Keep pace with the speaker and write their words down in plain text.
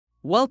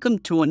Welcome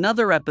to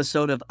another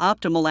episode of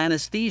Optimal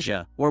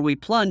Anesthesia, where we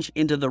plunge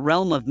into the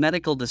realm of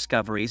medical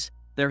discoveries,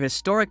 their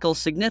historical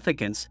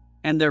significance,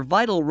 and their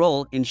vital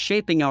role in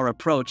shaping our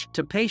approach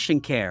to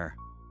patient care.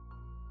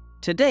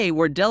 Today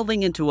we're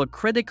delving into a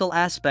critical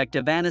aspect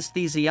of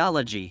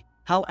anesthesiology: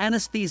 how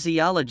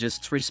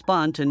anesthesiologists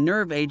respond to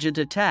nerve agent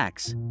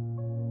attacks.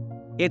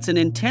 It's an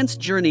intense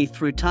journey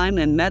through time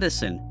and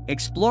medicine,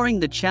 exploring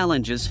the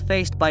challenges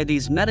faced by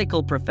these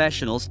medical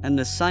professionals and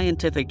the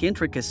scientific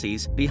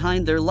intricacies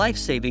behind their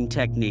life-saving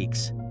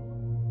techniques.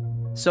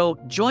 So,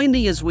 join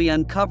me as we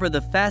uncover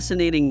the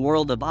fascinating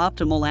world of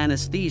optimal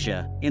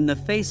anesthesia in the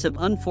face of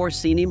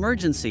unforeseen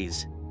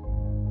emergencies.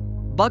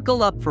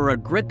 Buckle up for a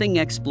gripping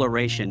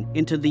exploration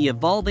into the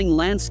evolving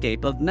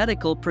landscape of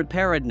medical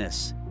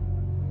preparedness.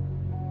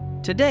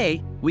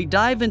 Today, we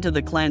dive into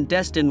the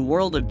clandestine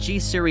world of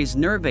G-series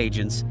nerve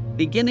agents,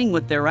 beginning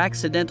with their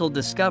accidental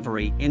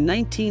discovery in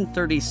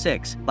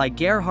 1936 by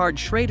Gerhard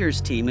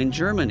Schrader's team in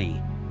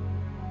Germany.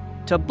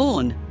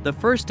 Tabun, the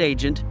first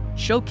agent,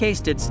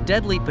 showcased its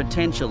deadly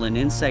potential in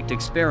insect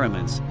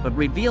experiments, but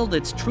revealed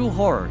its true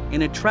horror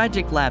in a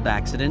tragic lab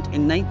accident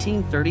in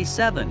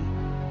 1937.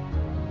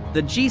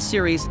 The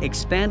G-series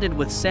expanded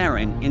with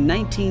sarin in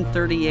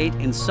 1938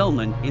 and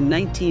soman in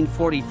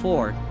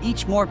 1944,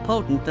 each more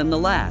potent than the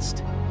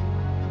last.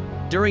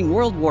 During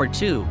World War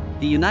II,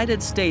 the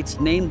United States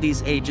named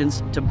these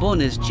agents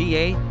Tabun as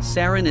GA,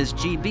 sarin as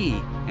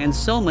GB, and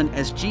soman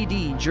as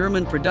GD.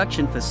 German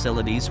production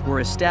facilities were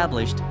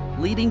established,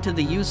 leading to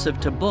the use of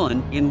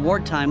Tabun in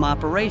wartime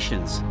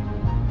operations.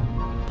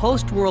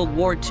 Post-World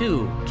War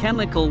II,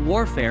 chemical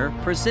warfare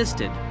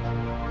persisted.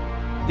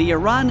 The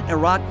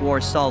Iran-Iraq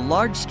War saw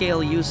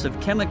large-scale use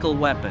of chemical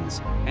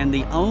weapons, and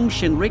the Aum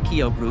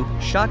Shinrikyo group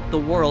shocked the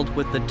world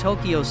with the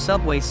Tokyo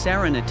subway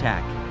sarin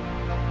attack.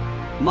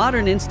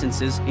 Modern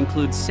instances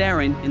include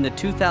sarin in the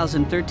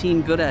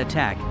 2013 Gouda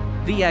attack,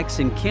 VX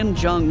in Kim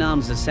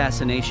Jong-nam's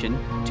assassination,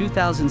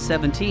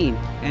 2017,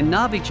 and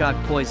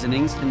Novichok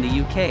poisonings in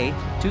the UK,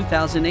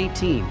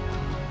 2018.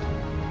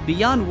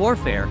 Beyond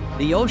warfare,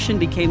 the ocean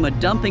became a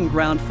dumping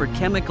ground for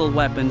chemical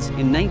weapons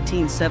in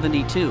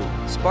 1972,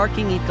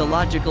 sparking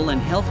ecological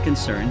and health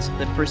concerns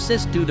that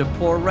persist due to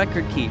poor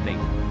record-keeping.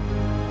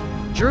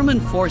 German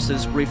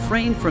forces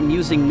refrained from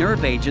using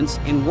nerve agents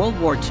in World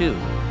War II,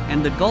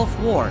 and the Gulf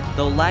War,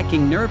 though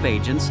lacking nerve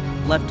agents,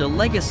 left a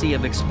legacy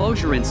of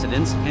exposure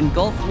incidents and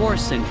Gulf War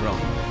syndrome.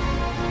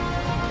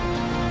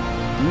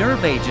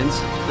 Nerve agents,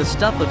 the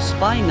stuff of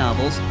spy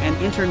novels and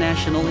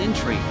international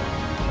intrigue.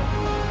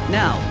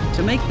 Now,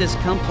 to make this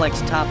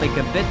complex topic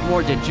a bit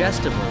more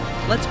digestible,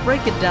 let's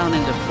break it down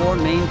into four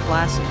main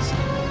classes.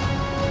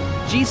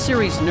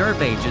 G-series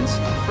nerve agents.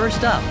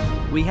 First up,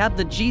 we have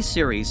the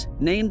G-series,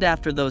 named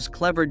after those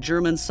clever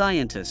German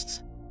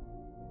scientists.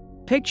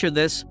 Picture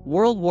this: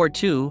 World War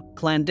II,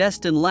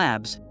 clandestine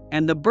labs,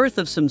 and the birth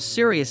of some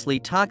seriously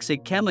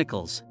toxic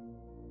chemicals.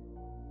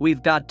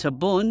 We've got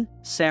Tabun,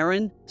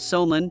 sarin,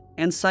 soman,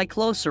 and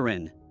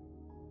cyclosarin.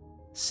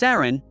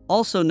 Sarin,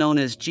 also known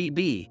as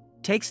GB,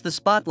 takes the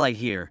spotlight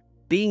here,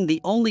 being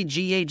the only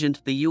G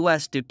agent the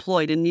US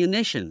deployed in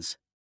munitions.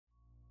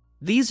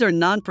 These are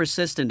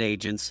non-persistent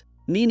agents,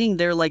 meaning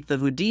they're like the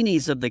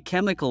Houdinis of the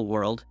chemical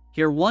world,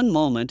 here one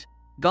moment,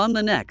 gone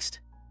the next.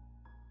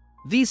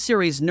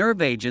 V-series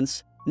nerve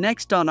agents.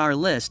 Next on our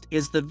list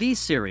is the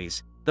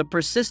V-series, the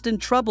persistent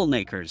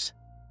troublemakers.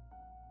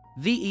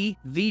 VE,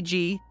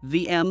 VG,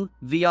 VM,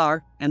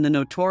 VR, and the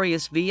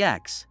notorious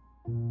VX.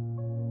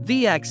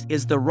 VX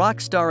is the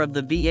rock star of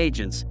the V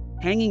agents,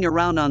 hanging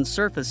around on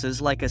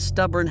surfaces like a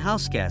stubborn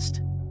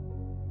houseguest.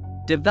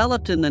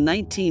 Developed in the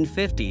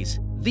 1950s,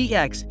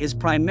 VX is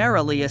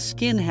primarily a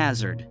skin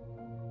hazard.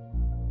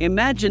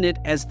 Imagine it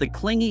as the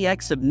clingy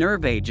X of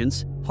nerve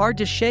agents, hard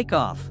to shake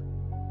off.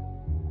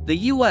 The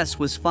US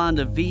was fond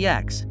of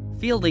VX,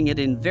 fielding it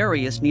in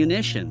various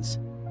munitions.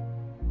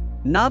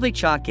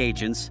 Novichok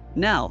agents.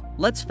 Now,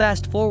 let's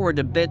fast forward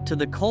a bit to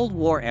the Cold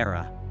War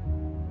era.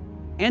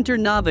 Enter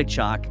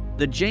Novichok,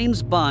 the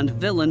James Bond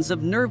villains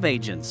of nerve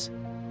agents.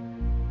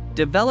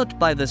 Developed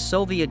by the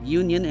Soviet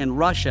Union and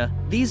Russia,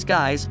 these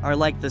guys are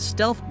like the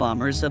stealth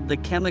bombers of the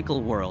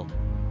chemical world.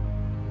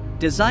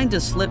 Designed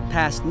to slip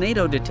past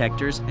NATO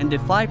detectors and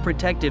defy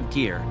protective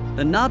gear,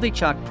 the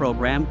Novichok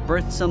program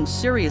birthed some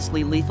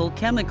seriously lethal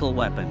chemical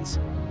weapons.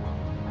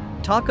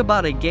 Talk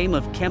about a game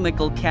of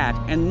chemical cat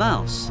and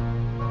mouse.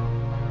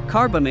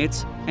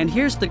 Carbamates. And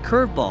here's the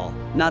curveball: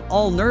 not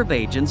all nerve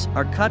agents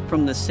are cut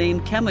from the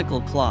same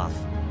chemical cloth.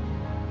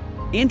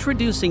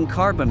 Introducing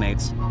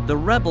Carbamates, the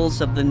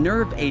rebels of the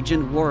nerve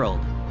agent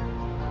world.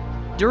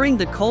 During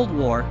the Cold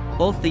War,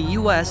 both the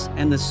US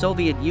and the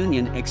Soviet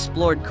Union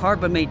explored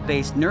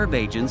carbamate-based nerve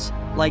agents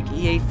like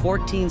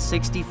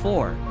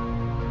EA-1464.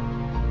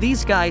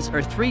 These guys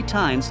are 3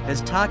 times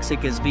as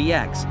toxic as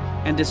VX,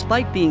 and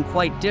despite being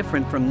quite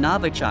different from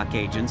Novichok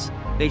agents,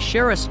 they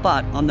share a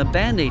spot on the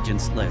banned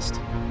agents list.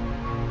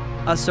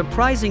 A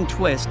surprising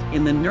twist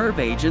in the nerve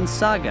agent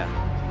saga.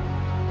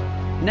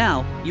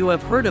 Now, you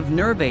have heard of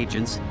nerve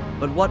agents,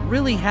 but what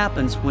really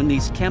happens when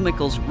these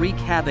chemicals wreak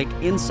havoc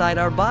inside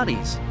our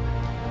bodies?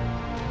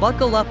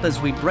 Buckle up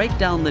as we break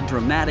down the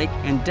dramatic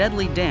and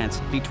deadly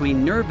dance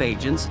between nerve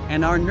agents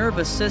and our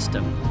nervous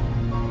system.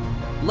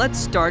 Let's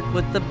start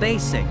with the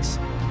basics.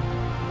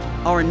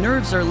 Our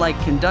nerves are like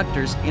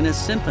conductors in a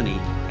symphony,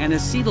 and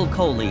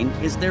acetylcholine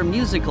is their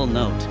musical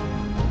note.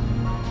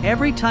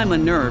 Every time a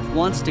nerve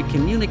wants to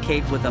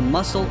communicate with a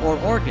muscle or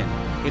organ,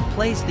 it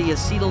plays the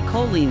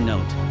acetylcholine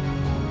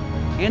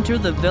note. Enter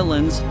the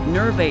villains,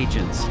 nerve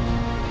agents.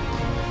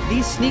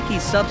 These sneaky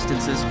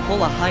substances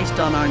pull a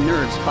heist on our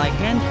nerves by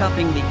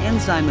handcuffing the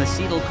enzyme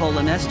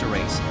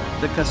acetylcholinesterase,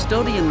 the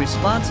custodian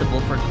responsible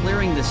for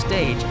clearing the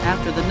stage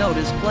after the note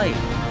is played.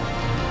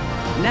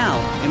 Now,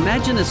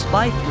 imagine a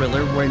spy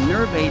thriller where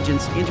nerve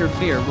agents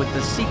interfere with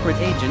the secret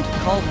agent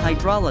called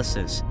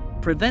hydrolysis,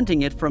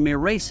 preventing it from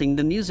erasing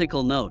the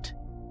musical note.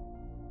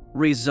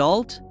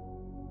 Result?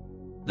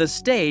 The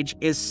stage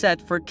is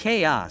set for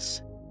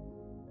chaos.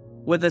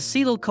 With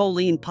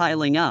acetylcholine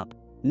piling up,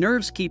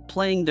 nerves keep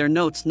playing their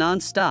notes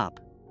non-stop.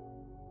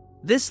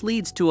 This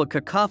leads to a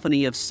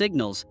cacophony of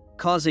signals,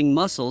 causing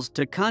muscles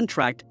to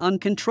contract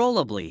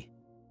uncontrollably.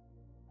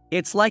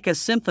 It's like a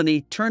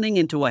symphony turning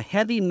into a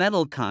heavy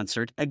metal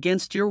concert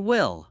against your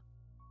will.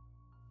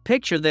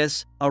 Picture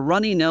this: a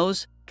runny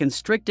nose,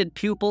 constricted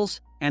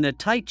pupils, and a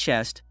tight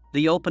chest,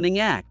 the opening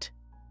act.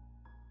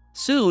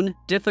 Soon,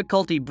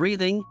 difficulty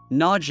breathing,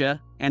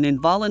 nausea, and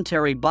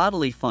involuntary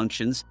bodily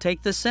functions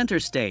take the center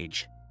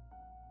stage.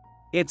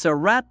 It's a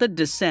rapid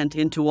descent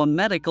into a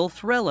medical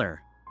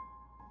thriller.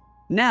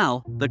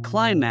 Now, the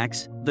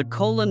climax, the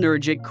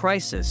cholinergic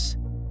crisis.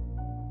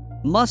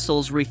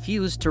 Muscles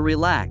refuse to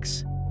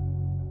relax.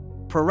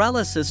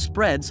 Paralysis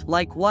spreads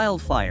like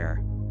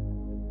wildfire.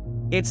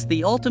 It's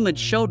the ultimate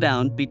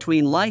showdown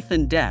between life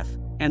and death,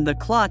 and the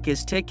clock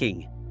is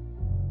ticking.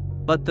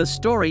 But the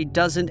story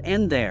doesn't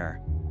end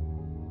there.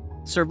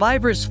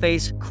 Survivors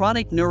face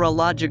chronic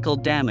neurological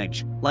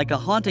damage, like a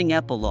haunting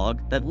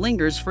epilogue that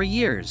lingers for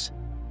years.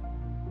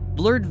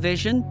 Blurred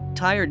vision,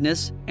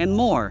 tiredness, and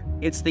more,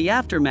 it's the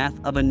aftermath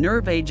of a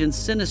nerve agent's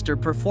sinister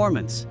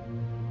performance.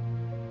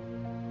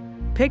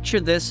 Picture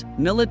this: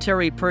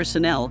 military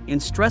personnel in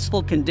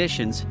stressful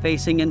conditions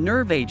facing a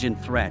nerve agent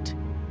threat.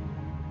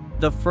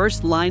 The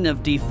first line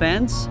of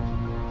defense?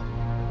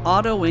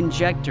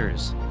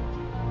 Auto-injectors.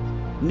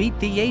 Meet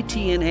the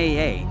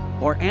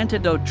ATNAA, or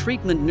Antidote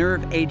Treatment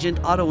Nerve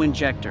Agent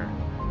Autoinjector.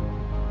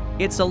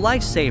 It's a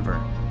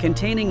lifesaver,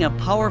 containing a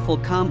powerful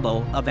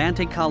combo of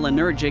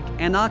anticholinergic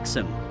and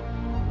oxym.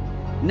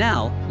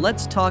 Now,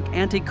 let's talk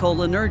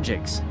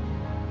anticholinergics.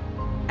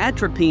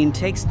 Atropine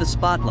takes the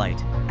spotlight,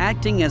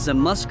 acting as a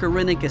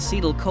muscarinic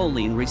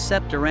acetylcholine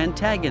receptor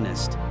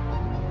antagonist.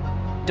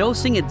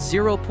 Dosing at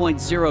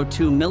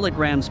 0.02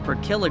 milligrams per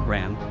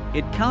kilogram,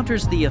 it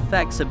counters the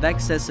effects of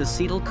excess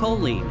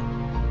acetylcholine.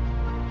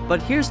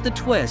 But here's the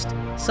twist: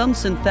 some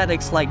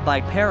synthetics like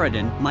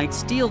piperidine might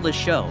steal the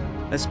show,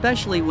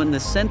 especially when the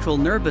central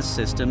nervous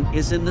system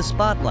is in the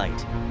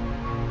spotlight.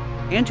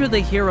 Enter the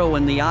hero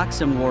in the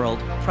oxym world,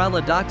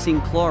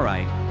 pralidoxine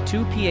chloride,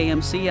 2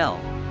 PAMCL.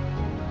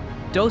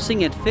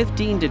 Dosing at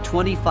 15 to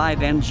 25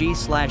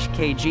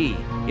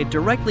 mg/kg, it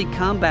directly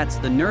combats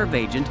the nerve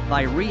agent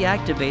by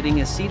reactivating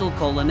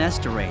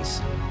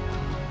acetylcholinesterase.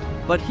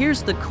 But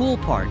here's the cool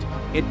part: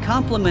 it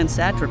complements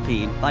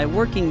atropine by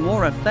working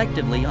more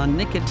effectively on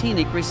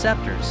nicotinic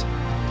receptors.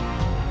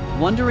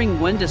 Wondering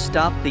when to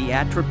stop the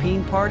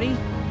atropine party?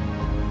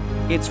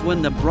 It's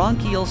when the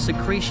bronchial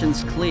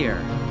secretions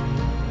clear.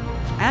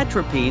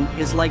 Atropine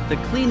is like the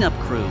cleanup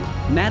crew,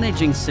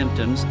 managing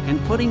symptoms and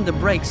putting the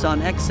brakes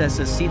on excess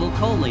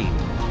acetylcholine.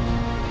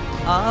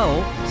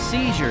 Uh-oh,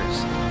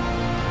 seizures.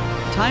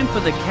 Time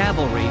for the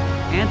cavalry,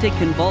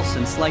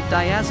 anticonvulsants like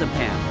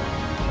diazepam.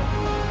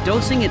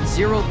 Dosing at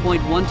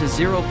 0.1 to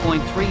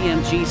 0.3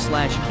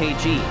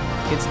 mg/kg,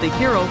 it's the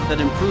hero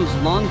that improves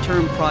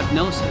long-term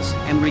prognosis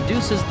and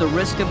reduces the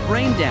risk of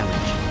brain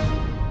damage.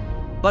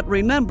 But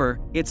remember,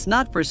 it's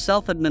not for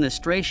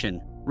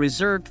self-administration,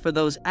 reserved for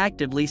those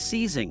actively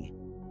seizing.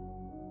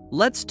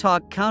 Let's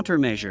talk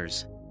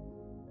countermeasures.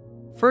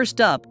 First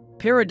up,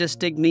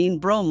 pyridostigmine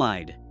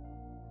bromide.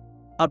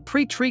 A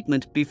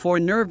pre-treatment before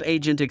nerve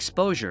agent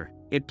exposure,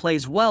 it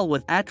plays well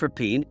with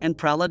atropine and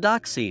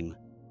pralidoxime.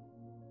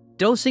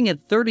 Dosing at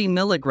 30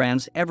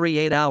 milligrams every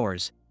 8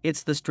 hours,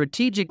 it's the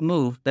strategic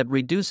move that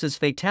reduces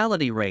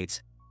fatality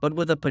rates, but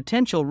with a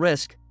potential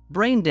risk,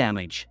 brain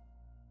damage.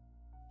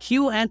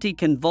 Cue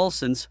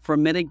anticonvulsants for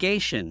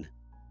mitigation.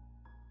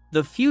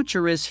 The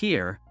future is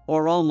here,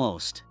 or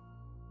almost.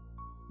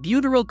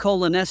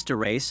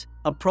 Butyrylcholinesterase,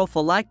 a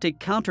prophylactic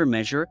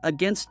countermeasure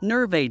against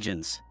nerve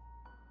agents.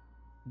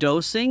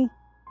 Dosing?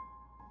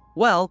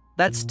 Well,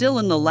 that's still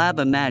in the lab.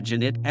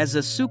 Imagine it as a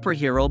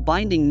superhero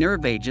binding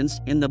nerve agents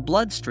in the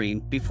bloodstream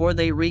before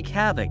they wreak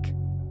havoc.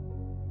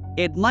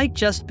 It might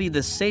just be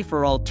the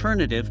safer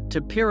alternative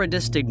to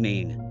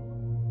pyridostigmine.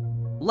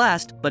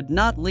 Last but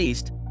not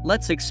least,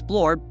 let's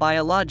explore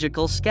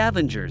biological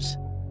scavengers.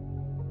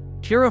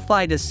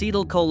 Purified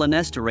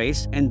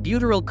acetylcholinesterase and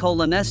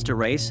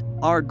butyrylcholinesterase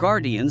are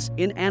guardians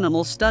in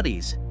animal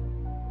studies.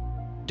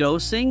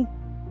 Dosing?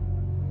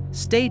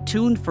 Stay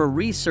tuned for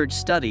research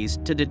studies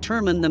to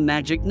determine the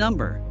magic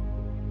number.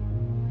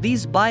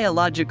 These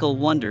biological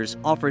wonders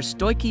offer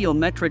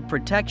stoichiometric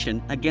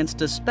protection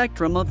against a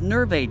spectrum of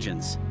nerve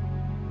agents.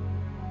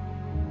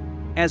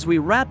 As we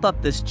wrap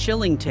up this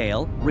chilling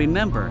tale,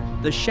 remember,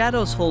 the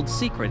shadows hold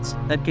secrets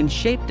that can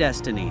shape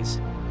destinies.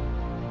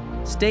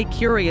 Stay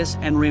curious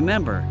and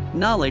remember,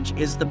 knowledge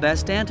is the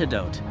best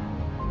antidote.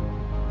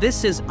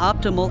 This is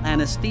Optimal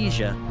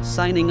Anesthesia,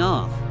 signing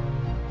off.